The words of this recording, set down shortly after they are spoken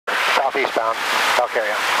southeastbound,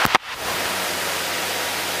 Citabria.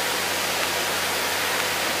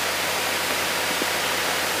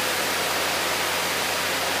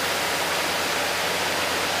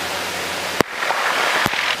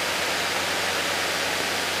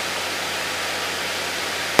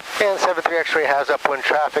 And 73 X-ray has upwind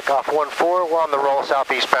traffic off 14. We're on the roll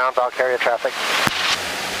southeastbound, Citabria traffic.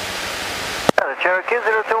 The Cherokee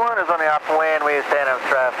 021 is on the upwind. We stand up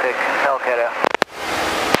traffic, Citabria.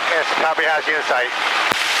 Yes, Citabria has you in sight.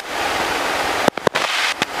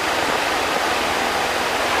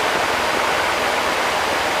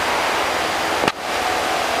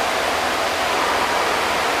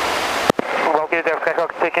 Located there,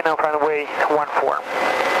 Skyhawk taking off runway 14.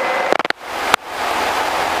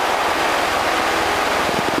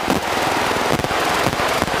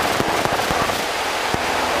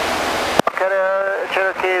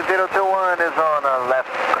 Cherokee 021 is on a left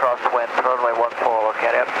crosswind, runway 14,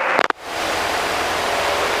 okay, yep.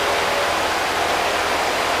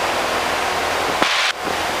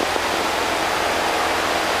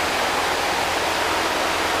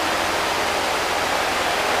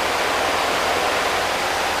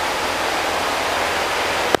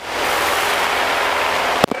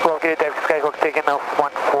 Located there, Skyhawk taking off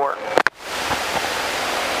 14.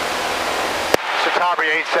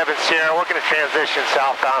 Citabria 87 Sierra, we're going to transition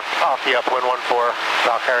southbound off the upwind 14,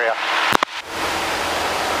 Citabria.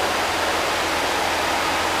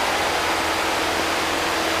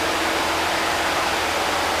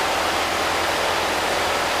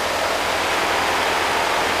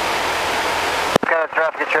 Okay,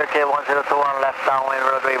 traffic Cherokee 1021 left downwind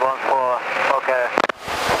roadway 14, okay.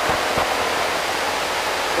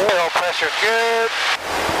 Low pressure good.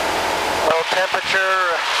 Low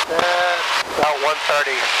temperature, about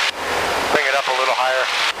 130. Bring it up a little higher.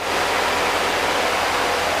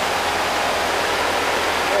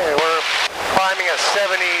 Okay, we're climbing at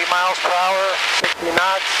 70 miles per hour, 60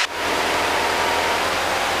 knots.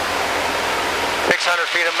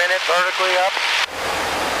 600 feet a minute vertically up.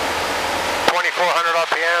 2400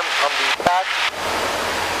 RPM on the back.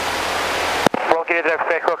 Located there,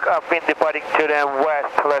 Skyhawk upwind departing to the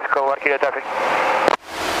west. Let's go, located traffic.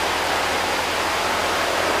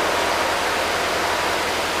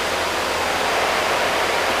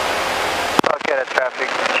 Traffic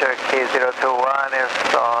Cherokee 021 is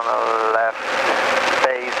on the left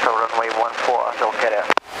base, so runway 14, okay there.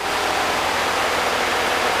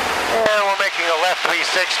 And we're making a left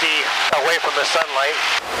 360 away from the sunlight.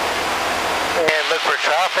 And look for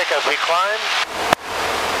traffic as we climb.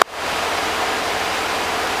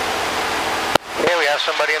 Okay, we have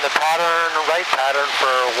somebody in the pattern, right pattern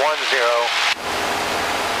for 10.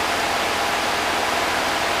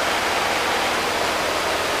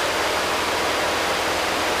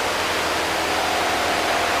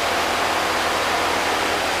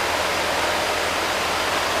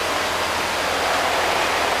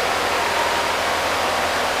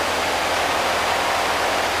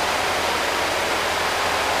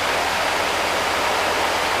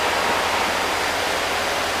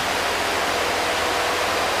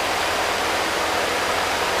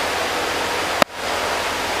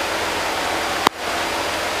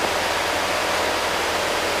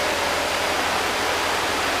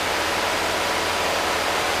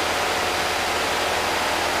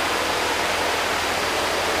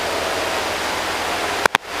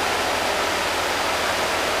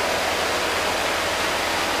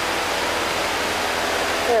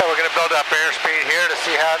 Yeah, we're going to build up airspeed here to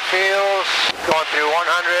see how it feels. Going through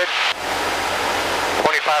 100, 2500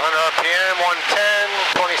 RPM,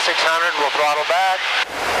 110, 2600, we'll throttle back.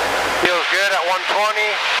 Feels good at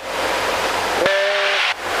 120. Okay.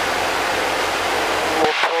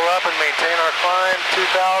 We'll pull up and maintain our climb,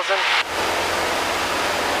 2000.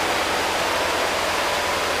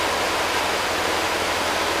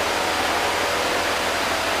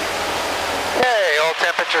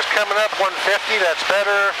 Temperature's coming up, 150, that's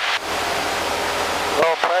better.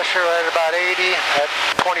 Low pressure right at about 80 at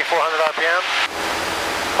 2400 RPM.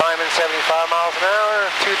 Climbing 75 miles an hour,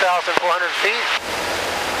 2,400 feet.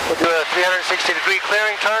 We'll do a 360 degree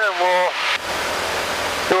clearing turn and we'll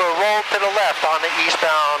do a roll to the left on the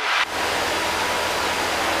eastbound.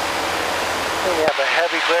 And we have a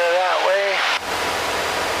heavy glare that way.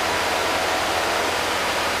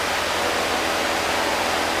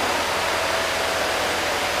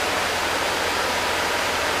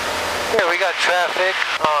 Yeah, we got traffic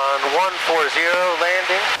on 140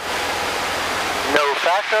 landing. No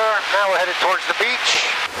factor. Now we're headed towards the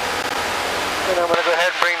beach. And I'm going to go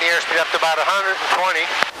ahead and bring the airspeed up to about 120.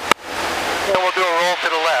 And we'll do a roll to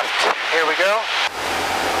the left. Here we go.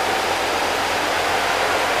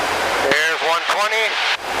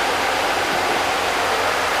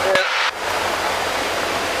 Yeah.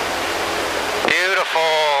 Beautiful,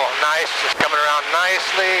 nice, just coming around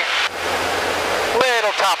nicely.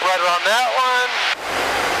 Little top rudder on that one.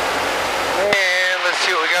 And let's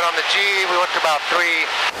see what we got on the G. We went to about 3.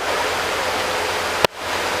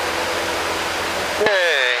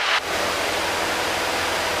 Okay.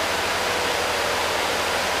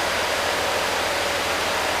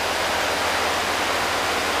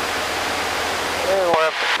 And we're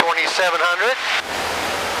up to 2,700.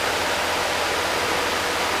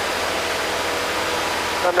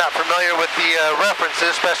 I'm not familiar with the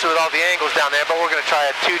references, especially with all the angles down there, but we're going to try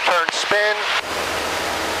a 2-turn spin.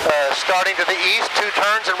 Starting to the east, 2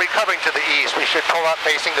 turns, and recovering to the east. We should pull up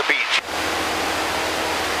facing the beach.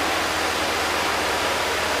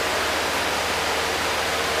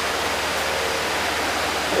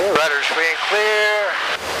 Okay, rudder's free and clear.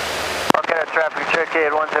 Okay, traffic Cherokee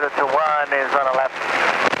at 1021 is on a left,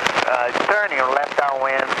 turning left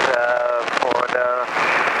downwind for the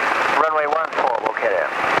runway 14, okay there.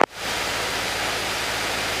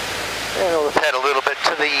 And we'll head a little bit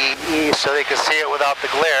to the east so they can see it without the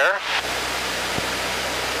glare.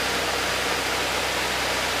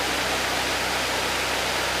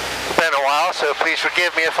 It's been a while, so please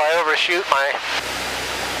forgive me if I overshoot my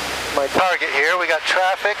target here. We got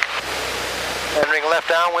traffic. Entering left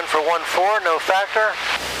downwind for 14, no factor.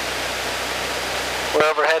 We're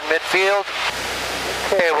overhead midfield.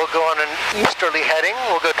 Okay, we'll go on an easterly heading.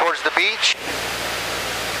 We'll go towards the beach.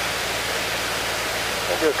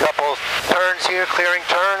 We'll do a couple turns here, clearing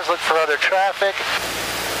turns, look for other traffic.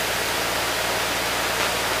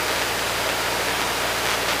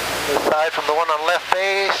 Aside from the one on left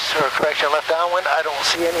base, or correction, left downwind, I don't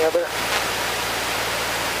see any other.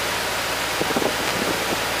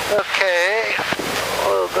 Okay,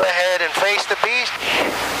 we'll go ahead and face the beach.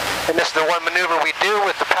 And this is the one maneuver we do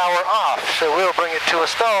with the power off. So we'll bring it to a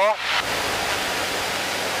stall.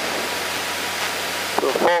 Do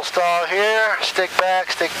a full stall here. Stick back,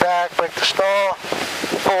 break the stall.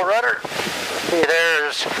 Full rudder. Okay,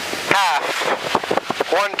 there's half.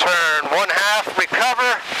 1 turn, 1/2,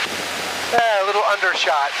 recover. A little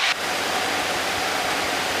undershot.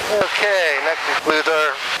 Okay, that concludes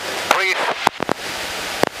our brief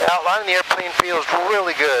outline. The airplane feels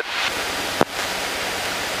really good.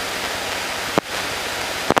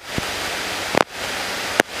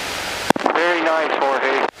 Very nice,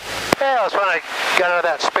 Jorge. Yeah, I was trying to get out of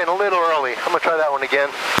that spin a little early. I'm going to try that one again.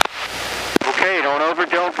 Okay, don't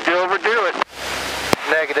overdo it.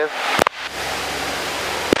 Negative.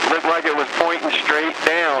 Looked like it was pointing straight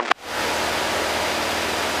down.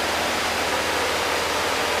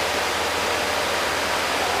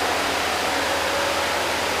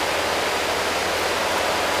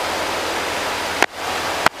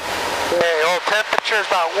 Okay, old temperature is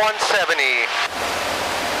about 170.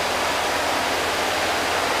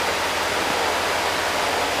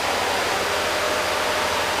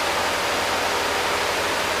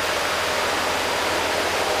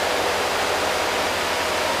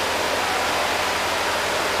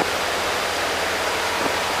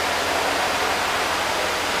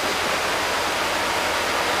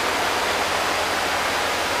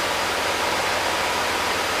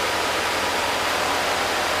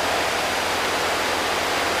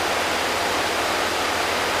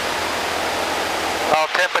 All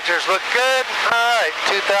temperatures look good. Alright,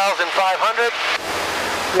 2,500.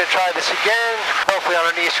 We're going to try this again, hopefully on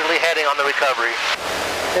an easterly heading on the recovery.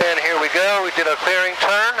 And here we go. We did a clearing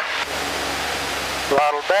turn.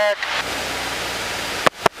 Throttle back.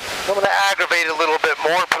 I'm going to aggravate it a little bit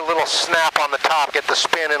more, put a little snap on the top, get the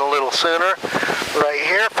spin in a little sooner. Right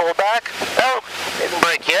here, full back. Oh, didn't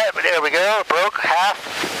break yet, but there we go. It broke. Half.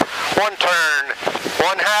 1 turn.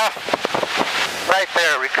 1/2. Right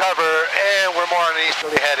there, recover, and we're more on an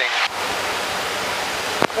easterly heading.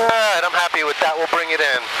 Alright, I'm happy with that. We'll bring it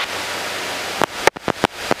in.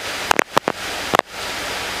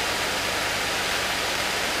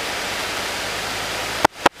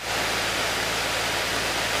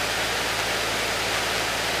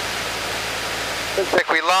 Looks like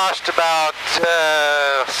we lost about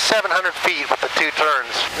 700 feet with the 2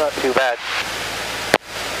 turns. Not too bad.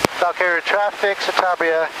 Stock area traffic,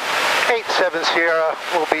 Citabria 87 Sierra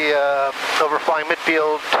will be overflying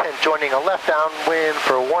midfield and joining a left downwind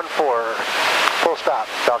for 14. Full stop,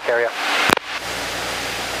 stock area.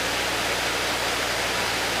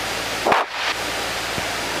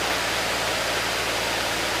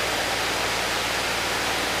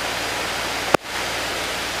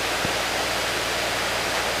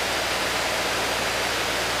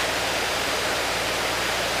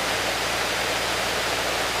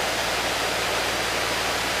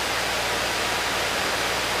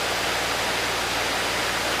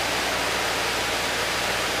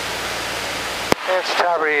 Here at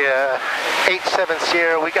Citabria, 87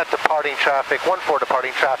 Sierra, we got departing traffic, 14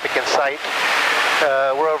 departing traffic in sight.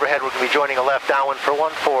 We're overhead, we're going to be joining a left downwind for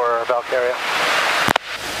 14 Valkyria.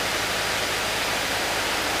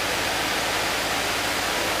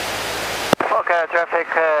 Okay, traffic,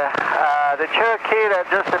 the Cherokee that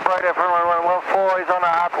just departed from 1114 is on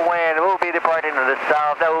the upwind. We'll be departing to the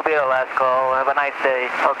south. That will be our last call. Have a nice day.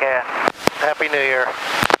 Okay. Happy New Year.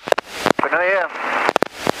 Happy New Year.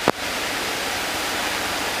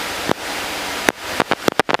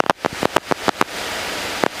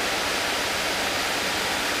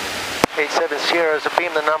 87 Sierra is a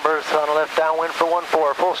beam the numbers on the left downwind for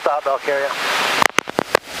 14, full stop Valkyria.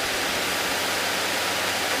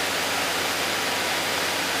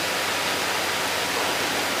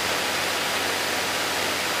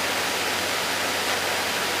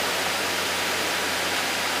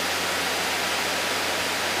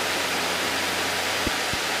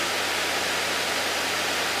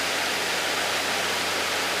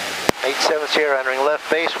 Seven Sierra entering left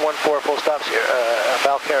base, 14 full stop Sierra,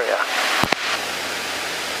 Valkyria.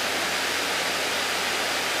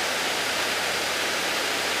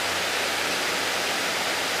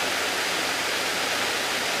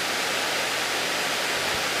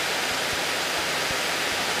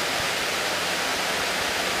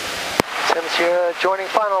 Seven Sierra joining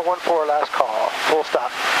final 14 last call, full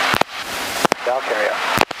stop Valkyria.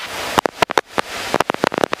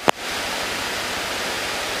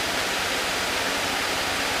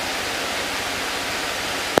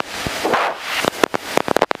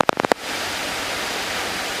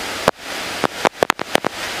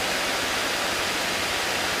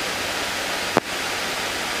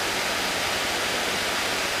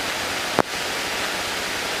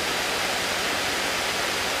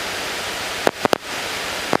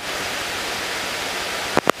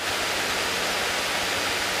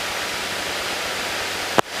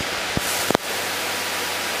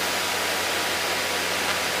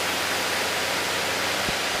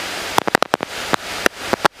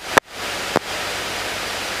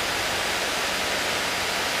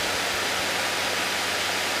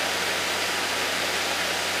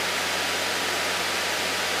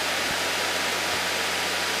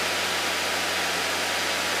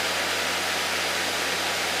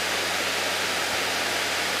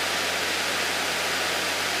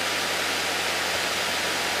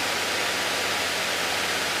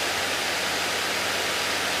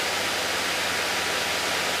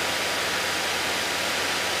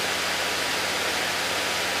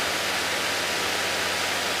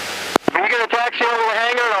 Get a taxi over the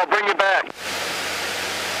hangar and I'll bring you back.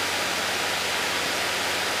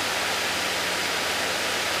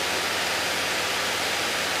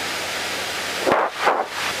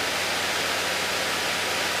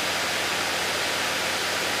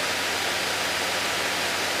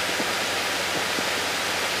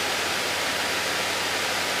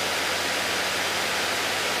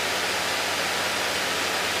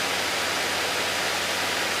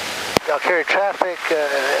 Valkyria traffic,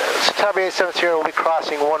 Citabria 870 will be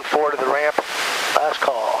crossing 14 to the ramp. Last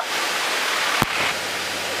call.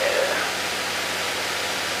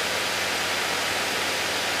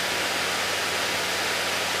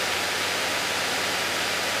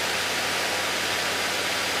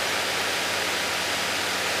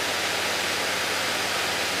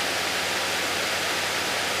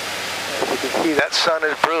 As you can see, that sun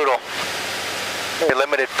is brutal. Very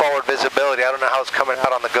limited forward visibility. I don't know how it's coming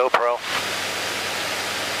out on the GoPro.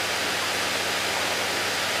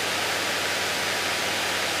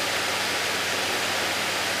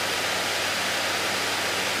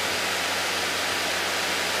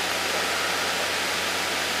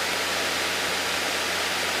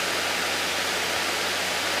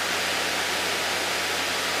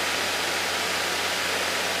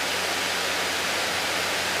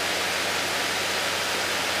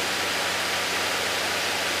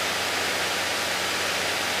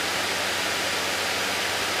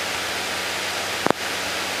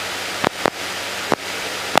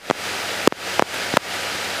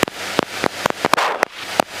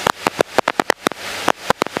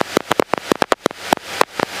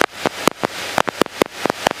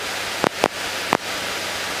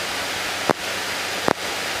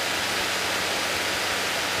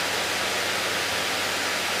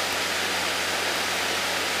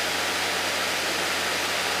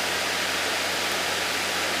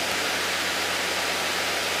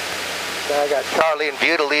 I got Charlie in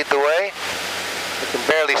view to lead the way. I can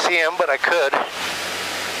barely see him, but I could.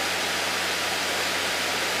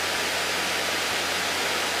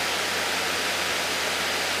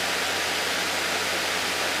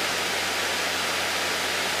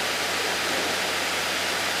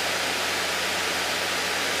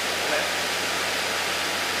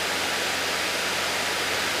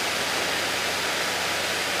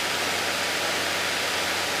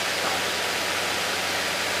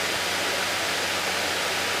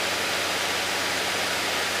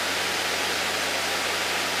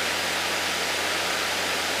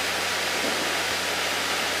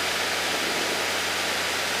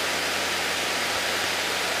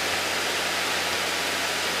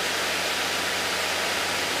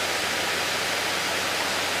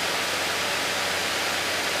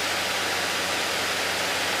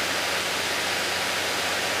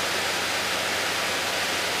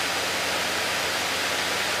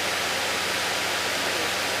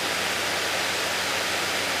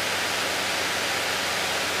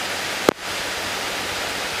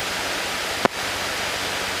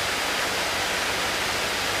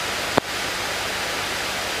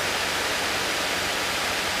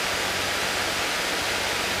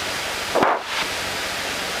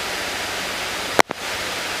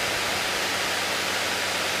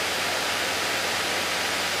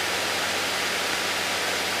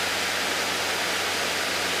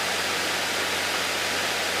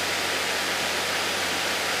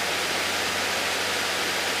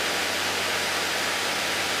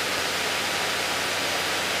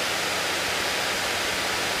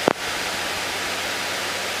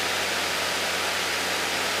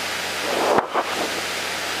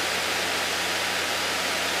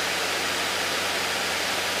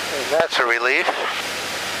 That's a relief.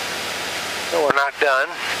 But we're not done.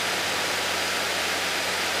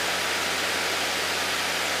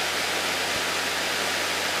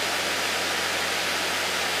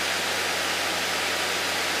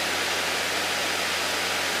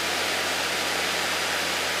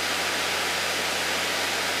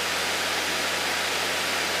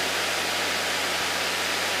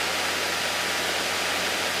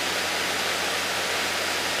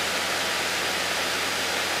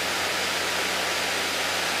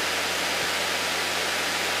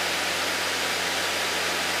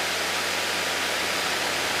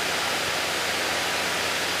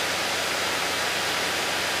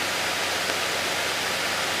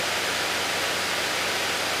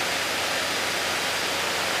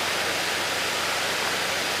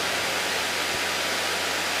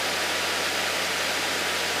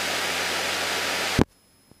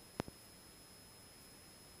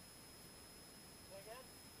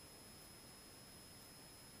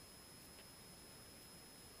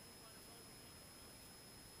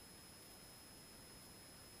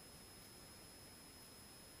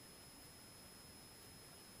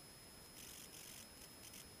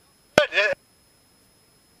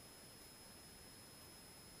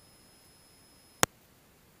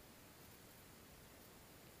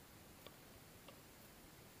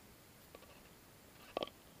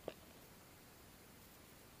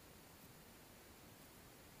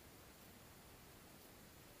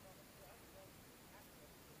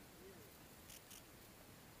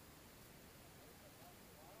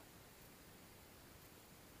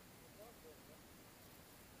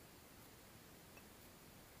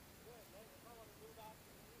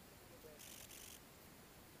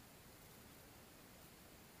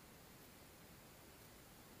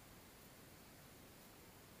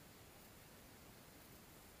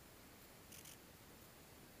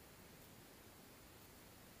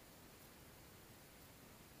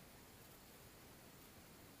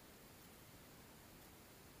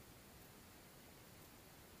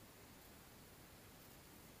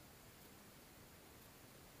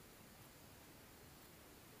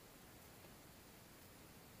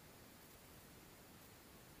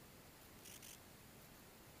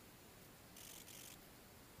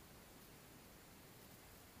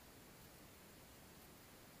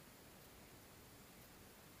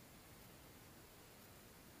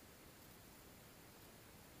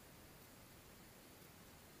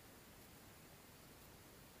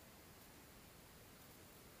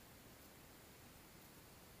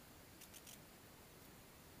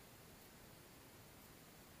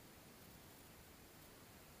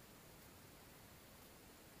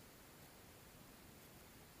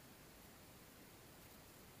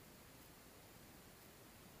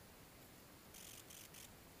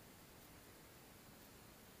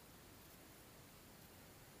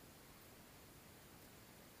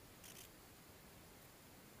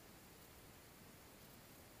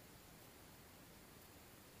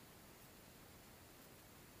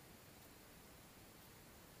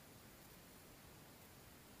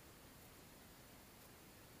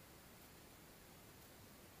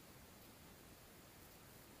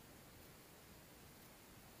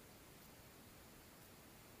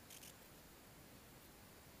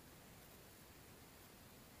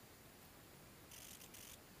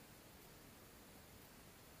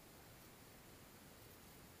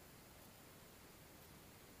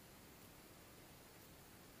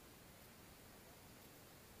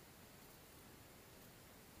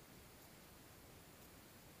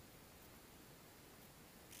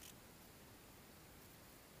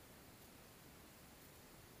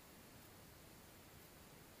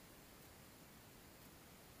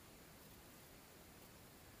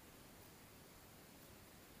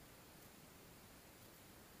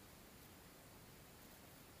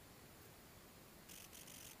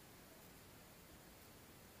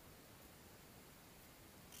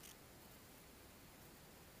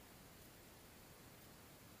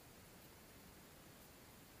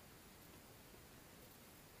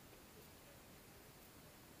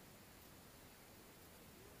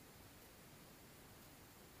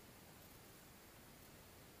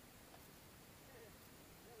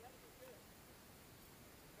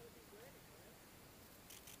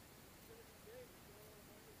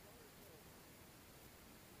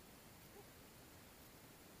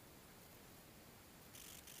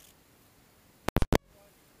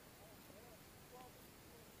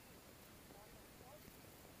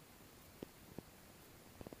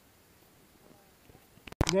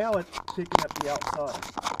 Now it's picking up the outside.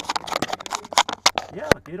 Yeah,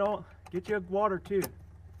 get you a water too.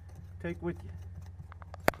 Take with you.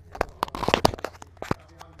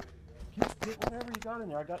 Get whatever you got in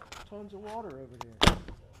there. I got tons of water over there.